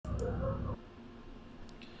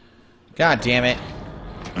God damn it.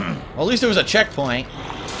 Well, at least there was a checkpoint.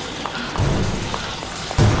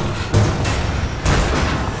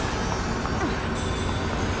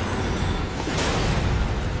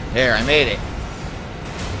 There, I made it.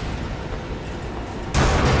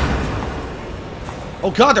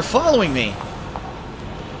 Oh god, they're following me.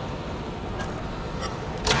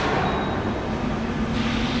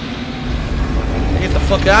 Get the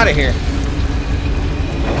fuck out of here.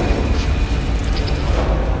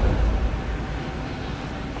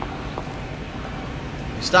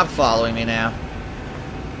 Stop following me now.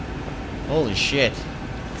 Holy shit.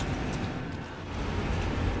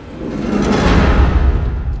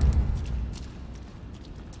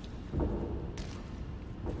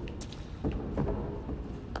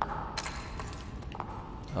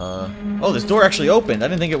 Oh, this door actually opened. I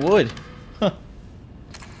didn't think it would. Huh.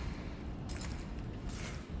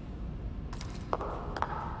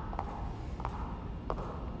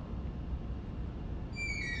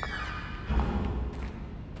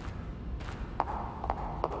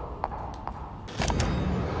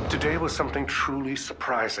 Today was something truly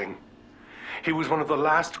surprising. He was one of the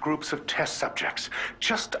last groups of test subjects.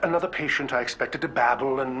 Just another patient I expected to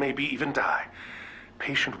babble and maybe even die.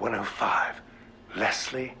 Patient 105,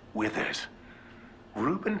 Leslie Withers.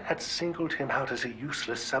 Reuben had singled him out as a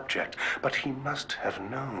useless subject, but he must have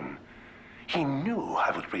known. He knew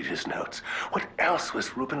I would read his notes. What else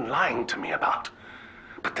was Reuben lying to me about?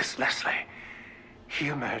 But this Leslie, he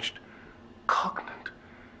emerged cognate,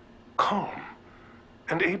 calm,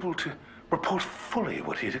 and able to report fully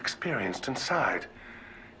what he had experienced inside.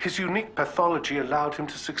 His unique pathology allowed him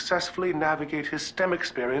to successfully navigate his STEM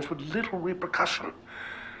experience with little repercussion.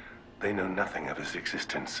 They know nothing of his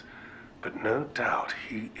existence, but no doubt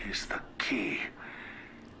he is the key.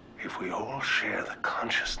 If we all share the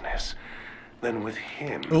consciousness, then with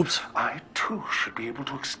him, I too should be able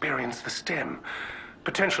to experience the STEM,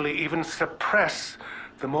 potentially even suppress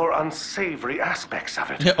the more unsavory aspects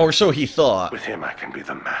of it. Or so he thought. With him, I can be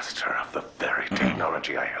the master of the very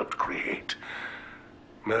technology I helped create.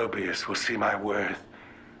 Mobius will see my worth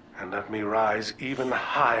and let me rise even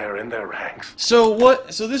higher in their ranks. So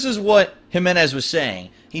this is what Jimenez was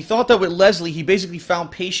saying. He thought that with Leslie, he basically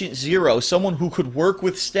found patient zero, someone who could work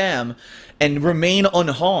with STEM and remain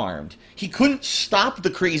unharmed. He couldn't stop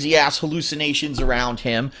the crazy-ass hallucinations around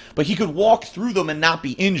him, but he could walk through them and not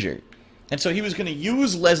be injured. And so he was going to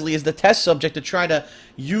use Leslie as the test subject to try to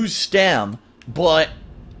use STEM, but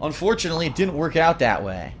unfortunately it didn't work out that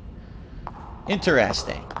way.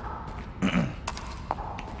 Interesting.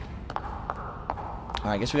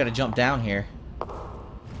 I guess we got to jump down here.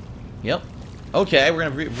 Yep. Okay, we're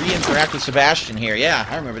going to re-interact with Sebastian here. Yeah,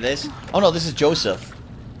 I remember this. Oh no, this is Joseph.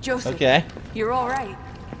 Joseph. Okay. You're all right.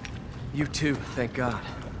 You too, thank God.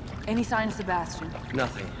 Any sign of Sebastian?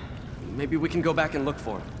 Nothing. Maybe we can go back and look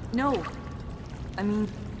for him. No. I mean,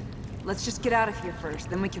 let's just get out of here first,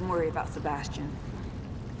 then we can worry about Sebastian.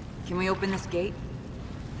 Can we open this gate?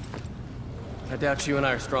 I doubt you and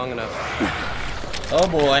I are strong enough. Oh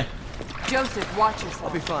boy. Joseph, watch yourself.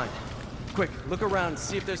 I'll be fine. Quick, look around,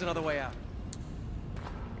 see if there's another way out.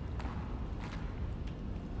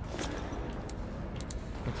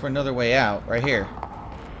 Look for another way out, right here.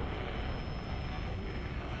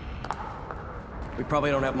 We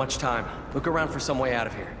probably don't have much time. Look around for some way out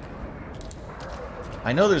of here.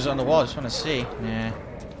 I know there's on the wall, I just want to see. Nah.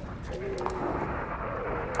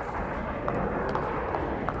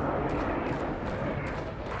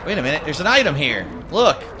 Wait a minute, there's an item here.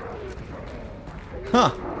 Look.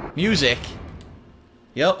 Huh. Music.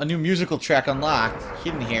 Yep, a new musical track unlocked.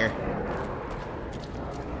 Hidden here.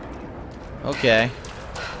 Okay.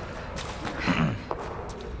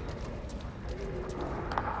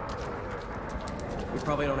 We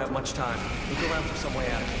probably don't have much time. Look around for some way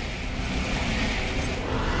out of here.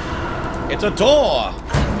 It's a door!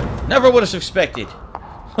 Never would have expected.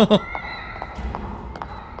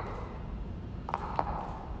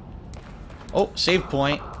 Oh, save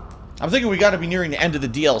point. I'm thinking we gotta be nearing the end of the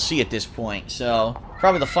DLC at this point, so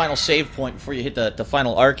probably the final save point before you hit the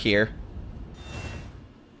final arc here.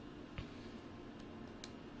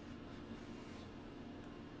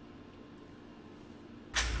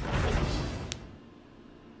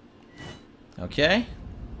 Okay.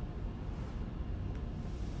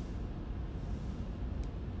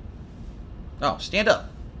 Oh, stand up.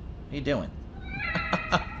 What are you doing?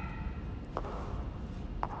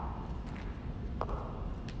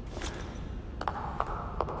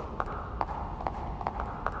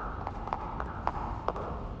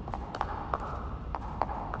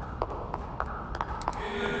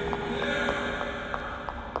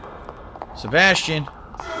 Sebastian.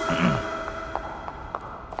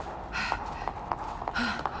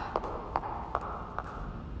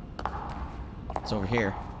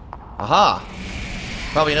 here? Aha!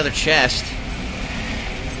 Probably another chest.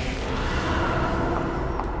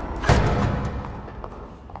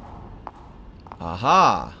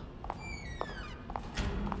 Aha!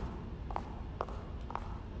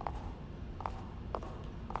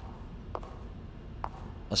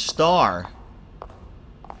 A star.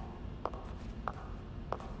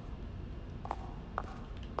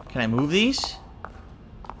 Can I move these?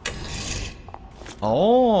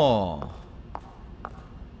 Oh.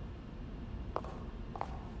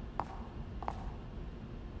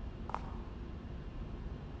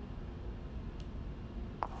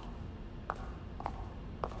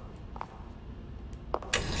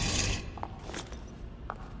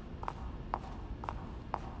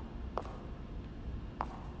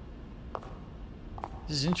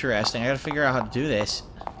 This is interesting. I gotta figure out how to do this.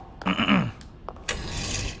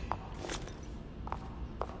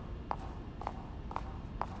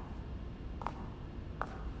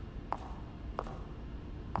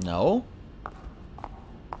 No?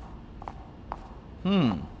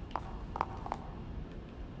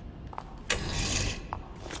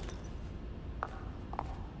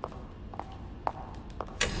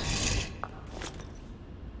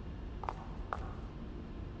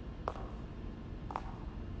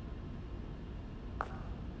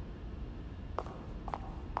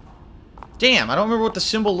 Damn, I don't remember what the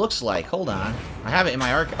symbol looks like. Hold on. I have it in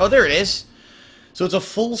my archive. Oh, there it is. So it's a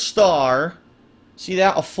full star. See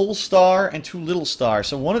that? A full star and 2 little stars.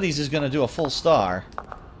 So one of these is going to do a full star.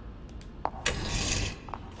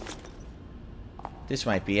 This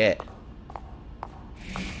might be it.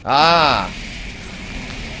 Ah.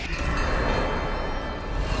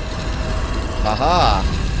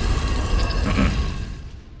 Aha.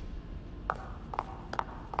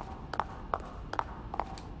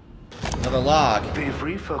 Another log. They've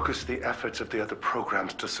refocused the efforts of the other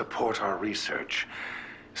programs to support our research.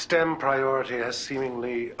 STEM priority has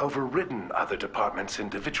seemingly overridden other departments'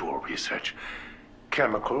 individual research.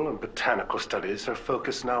 Chemical and botanical studies are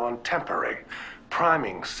focused now on temporary,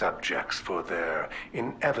 priming subjects for their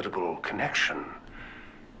inevitable connection.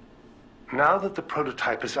 Now that the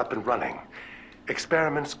prototype is up and running,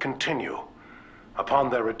 experiments continue. Upon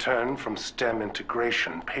their return from STEM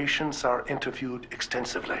integration, patients are interviewed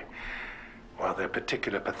extensively. While their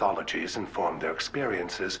particular pathologies inform their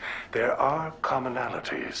experiences, there are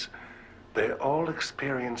commonalities. They all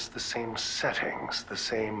experience the same settings, the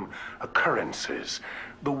same occurrences.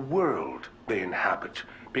 The world they inhabit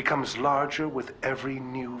becomes larger with every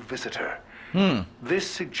new visitor. This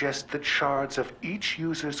suggests that shards of each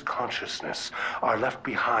user's consciousness are left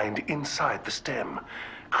behind inside the STEM,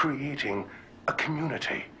 creating a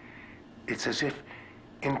community. It's as if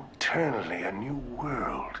internally a new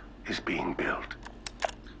world is being built.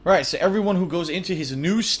 Right, so everyone who goes into his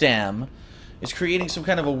new STEM is creating some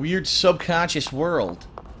kind of a weird subconscious world.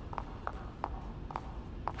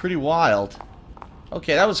 Pretty wild.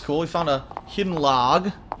 Okay, that was cool. We found a hidden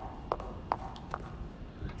log.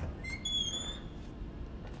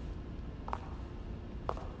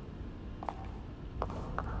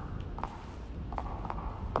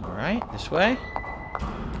 Alright, this way.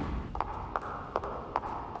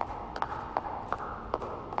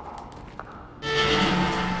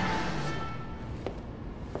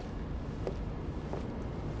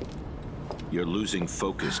 You're losing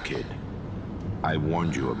focus, kid. I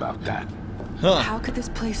warned you about that. Huh. How could this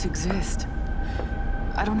place exist?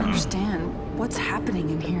 I don't understand. What's happening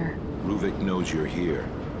in here? Ruvik knows you're here.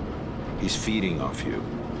 He's feeding off you.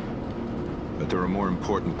 But there are more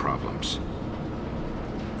important problems.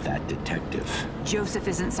 That detective. Joseph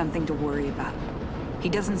isn't something to worry about. He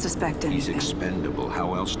doesn't suspect anything. He's expendable.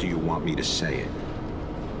 How else do you want me to say it?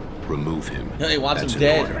 Remove him. Yeah, he wants That's him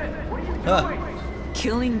an dead. order. Huh.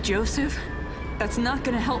 Killing Joseph? That's not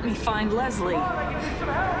gonna help me find Leslie.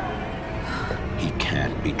 He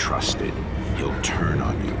can't be trusted. He'll turn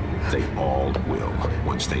on you. They all will,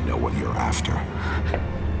 once they know what you're after.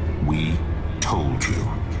 We told you.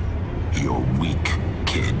 You're weak,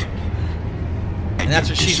 kid. And that's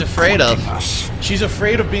what she's afraid of. Us. She's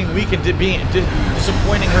afraid of being weak and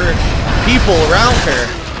disappointing her people around her.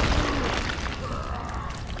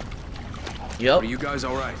 Yep. Are you guys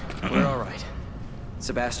alright? We're alright.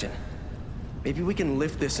 Sebastian, maybe we can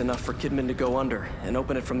lift this enough for Kidman to go under and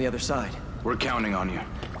open it from the other side. We're counting on you.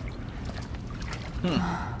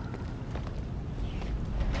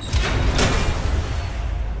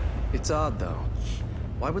 It's odd, though.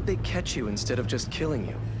 Why would they catch you instead of just killing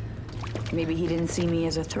you? Maybe he didn't see me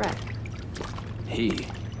as a threat. He?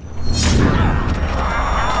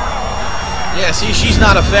 Yeah, see, she's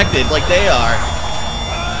not affected like they are.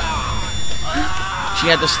 She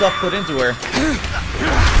had the stuff put into her.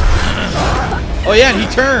 Oh yeah, and he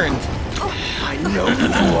turned. I know who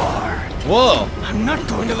you are. Whoa. I'm not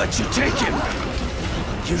going to let you take him.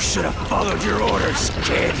 You should have followed your orders,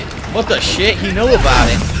 kid. What the shit? He knew about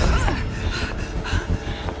it.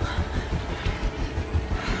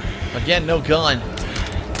 Again, no gun.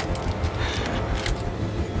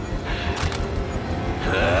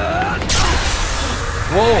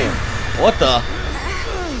 Whoa. What the?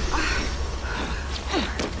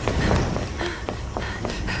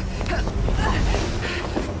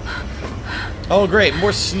 Oh great,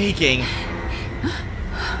 more sneaking.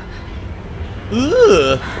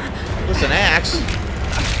 Ugh. What's an axe?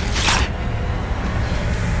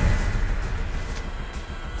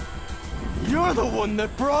 You're the one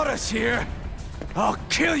that brought us here. I'll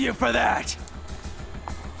kill you for that.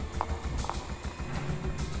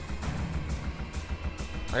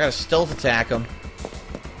 I gotta stealth attack him.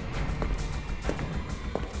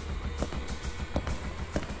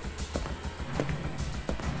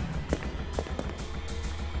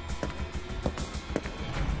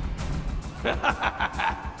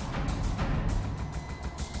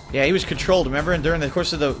 Yeah, he was controlled, remember? And during the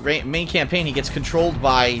course of the main campaign, he gets controlled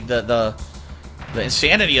by the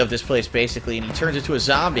insanity of this place, basically, and he turns into a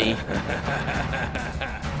zombie.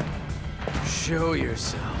 Show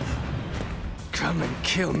yourself. Come and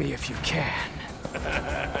kill me if you can.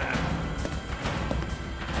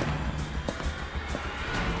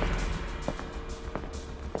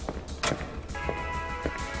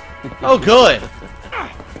 Oh, good.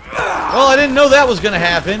 Well, I didn't know that was gonna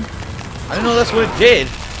happen. I didn't know that's what it did.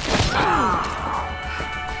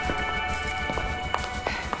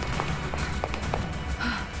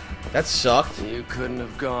 That sucked. You couldn't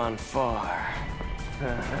have gone far.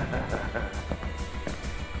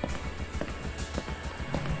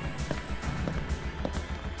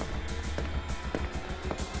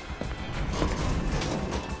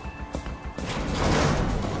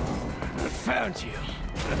 I found you.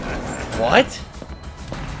 What?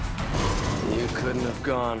 You couldn't have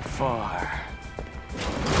gone far.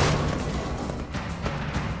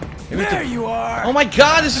 There you are! Oh my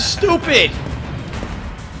god, this is stupid!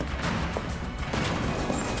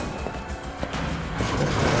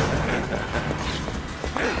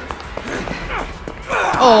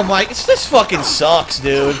 Oh my, this fucking sucks,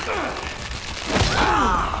 dude.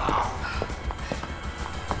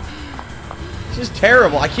 This is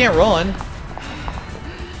terrible, I can't run.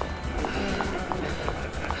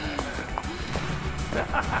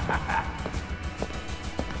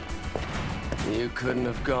 You couldn't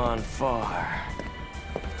have gone far.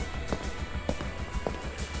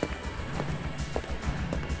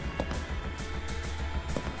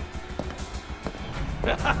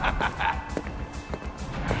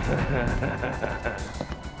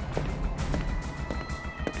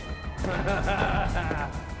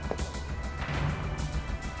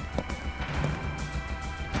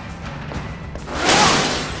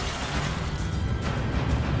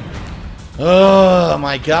 Oh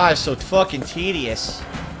my god, it's so fucking tedious.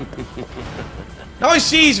 Now he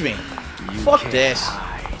sees me. Fuck this.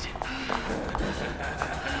 Hide.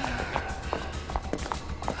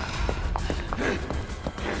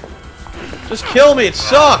 Just kill me, it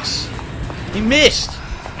sucks. He missed.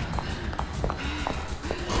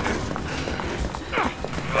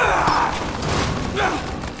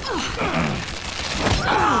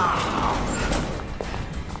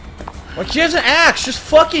 Like, he has an axe. Just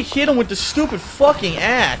fucking hit him with the stupid fucking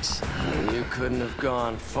axe. You couldn't have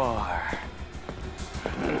gone far.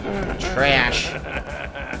 Trash.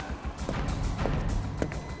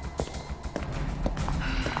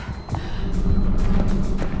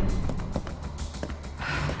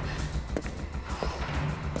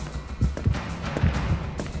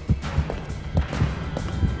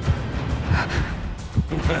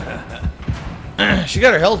 She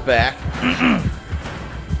got her health back.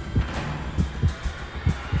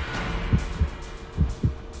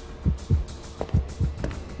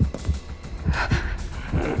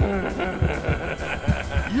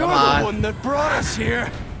 You're the one that brought us here.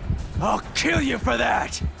 I'll kill you for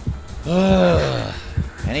that.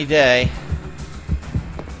 Any day.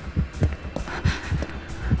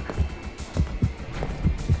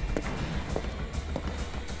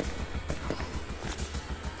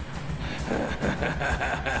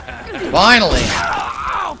 Finally!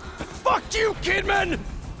 Ow! Fuck you, Kidman!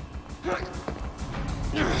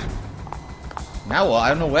 Now what? I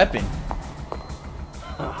have no weapon.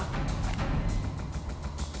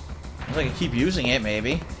 Looks like I keep using it,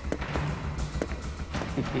 maybe.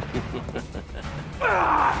 You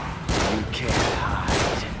can't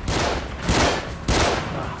hide.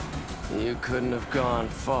 You couldn't have gone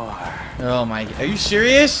far. Oh my... Are you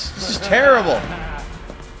serious? This is terrible.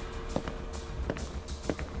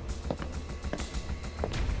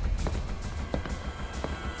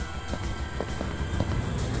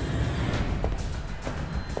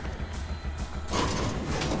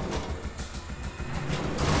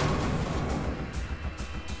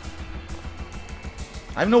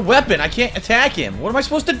 I have no weapon. I can't attack him. What am I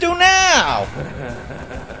supposed to do now?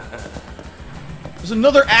 There's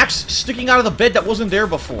another axe sticking out of the bed that wasn't there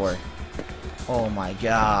before. Oh my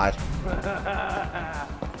god.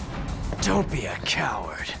 Don't be a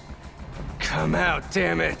coward. Come out,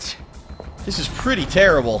 damn it. This is pretty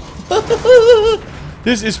terrible.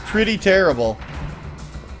 This is pretty terrible.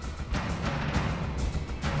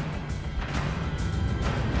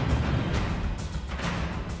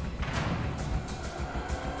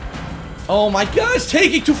 Oh my god, it's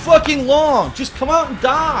taking too fucking long! Just come out and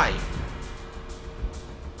die!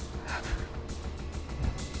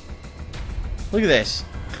 Look at this.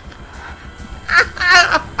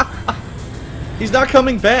 He's not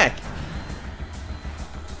coming back.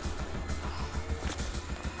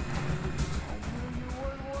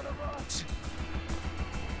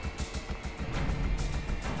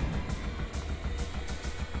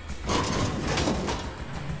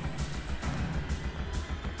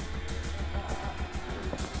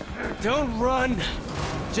 Don't run.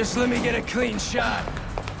 Just let me get a clean shot.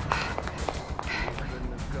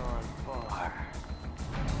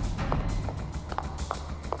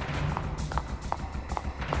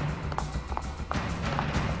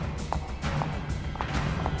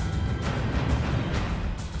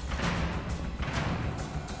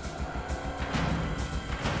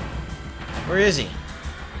 Where is he?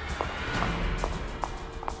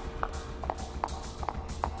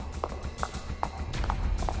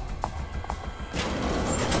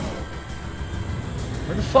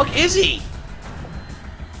 Where the fuck is he?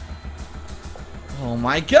 Oh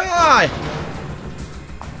my god!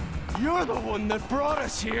 You're the one that brought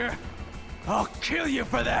us here. I'll kill you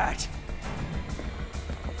for that.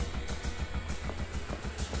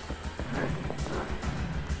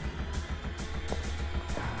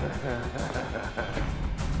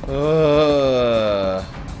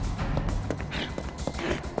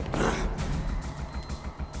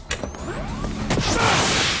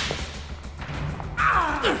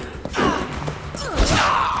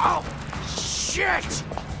 Shit!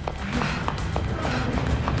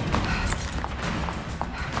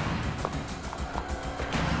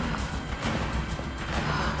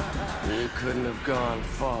 You couldn't have gone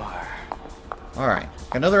far. Alright,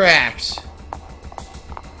 another axe.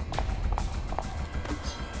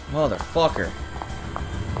 Motherfucker.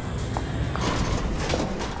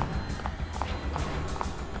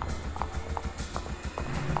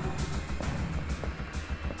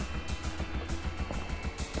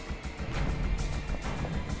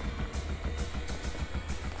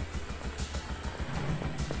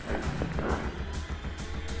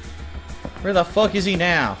 Where the fuck is he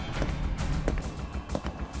now?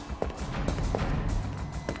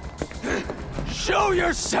 Show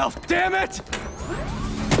yourself, damn it!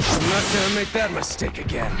 I'm not gonna make that mistake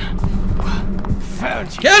again.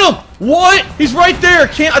 Found you. Get him! What? He's right there!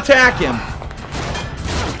 Can't attack him!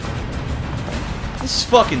 This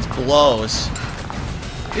fucking blows.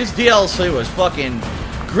 This DLC was fucking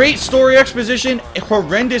great story exposition,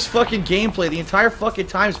 horrendous fucking gameplay. The entire fucking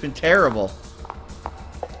time has been terrible.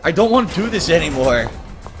 I don't want to do this anymore.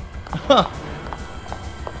 Huh.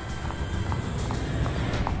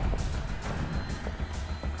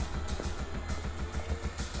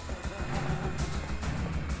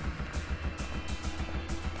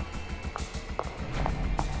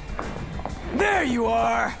 There you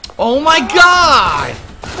are! Oh my god!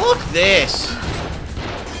 Fuck this!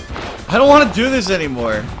 I don't want to do this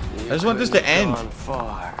anymore. I just want this to end.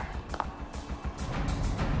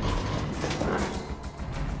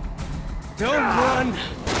 Don't run!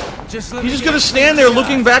 Just let He's me just gonna stand there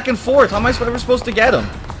looking back and forth. How am I ever supposed to get him?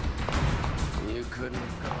 You couldn't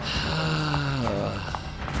have gone.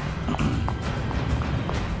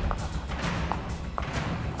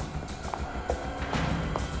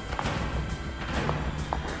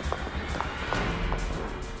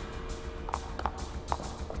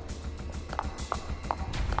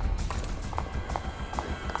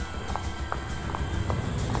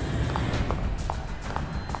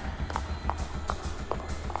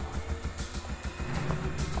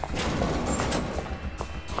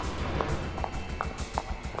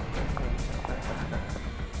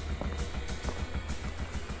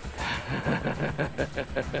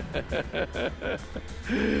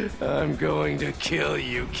 I'm going to kill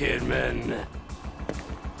you, Kidman.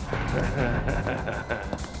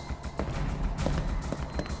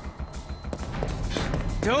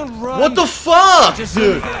 Don't run! What the fuck, Just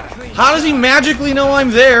dude? let me get a clean How does he magically know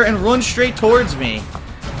I'm there and run straight towards me?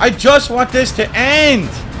 I just want this to end.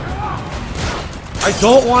 I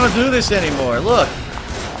don't want to do this anymore. Look.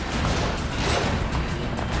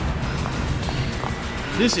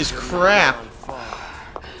 This is crap.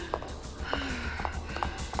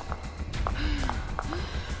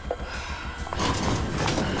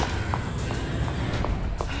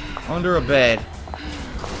 Under a bed.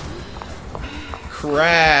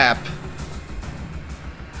 Crap.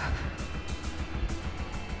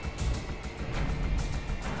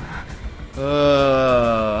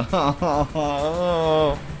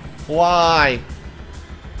 Why?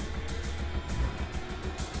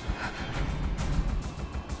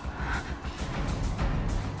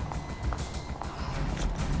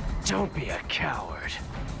 Don't be a coward.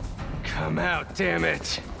 Come out, damn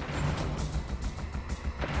it.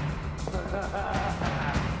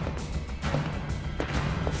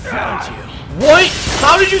 Found you. What?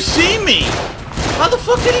 How did you see me? How the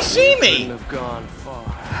fuck did he see me? Couldn't have gone far.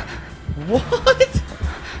 What?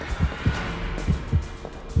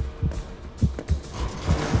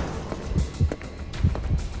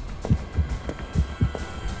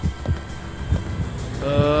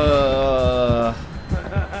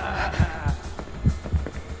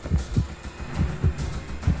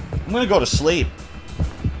 I'm gonna go to sleep.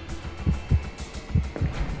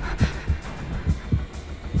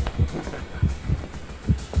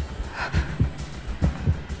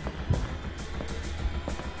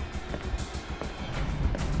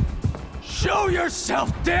 Show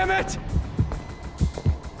yourself, damn it!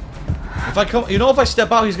 If I come, you know, if I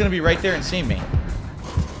step out, he's gonna be right there and see me.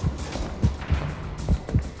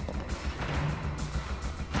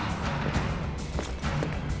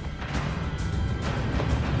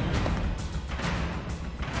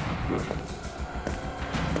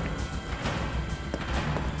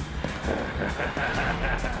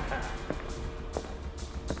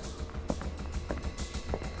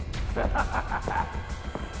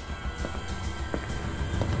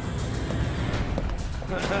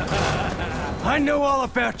 I know all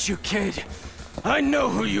about you, kid. I know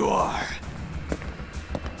who you are.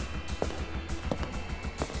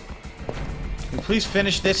 Can you please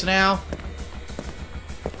finish this now?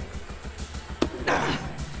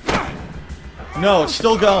 No, it's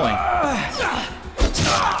still going.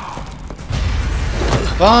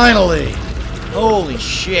 Finally! Holy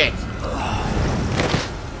shit.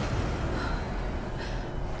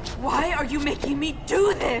 Why are you making me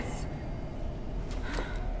do this?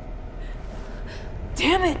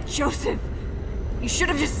 Damn it, Joseph! You should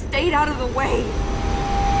have just stayed out of the way.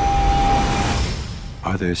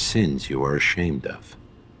 Are there sins you are ashamed of?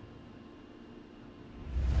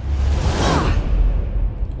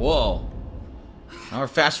 Whoa. Now we're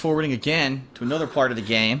fast forwarding again to another part of the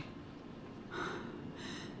game.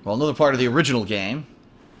 Well, another part of the original game.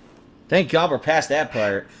 Thank God we're past that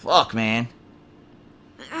part. Fuck, man.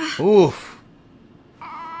 Oof.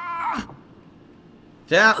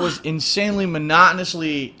 That was insanely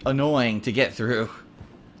monotonously annoying to get through.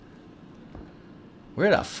 Where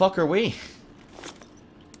the fuck are we?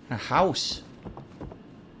 A house.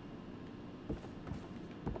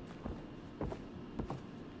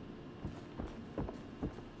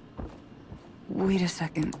 Wait a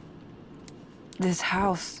second. This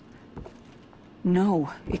house...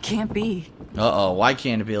 No, it can't be. Uh-oh, why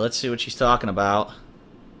can't it be? Let's see what she's talking about.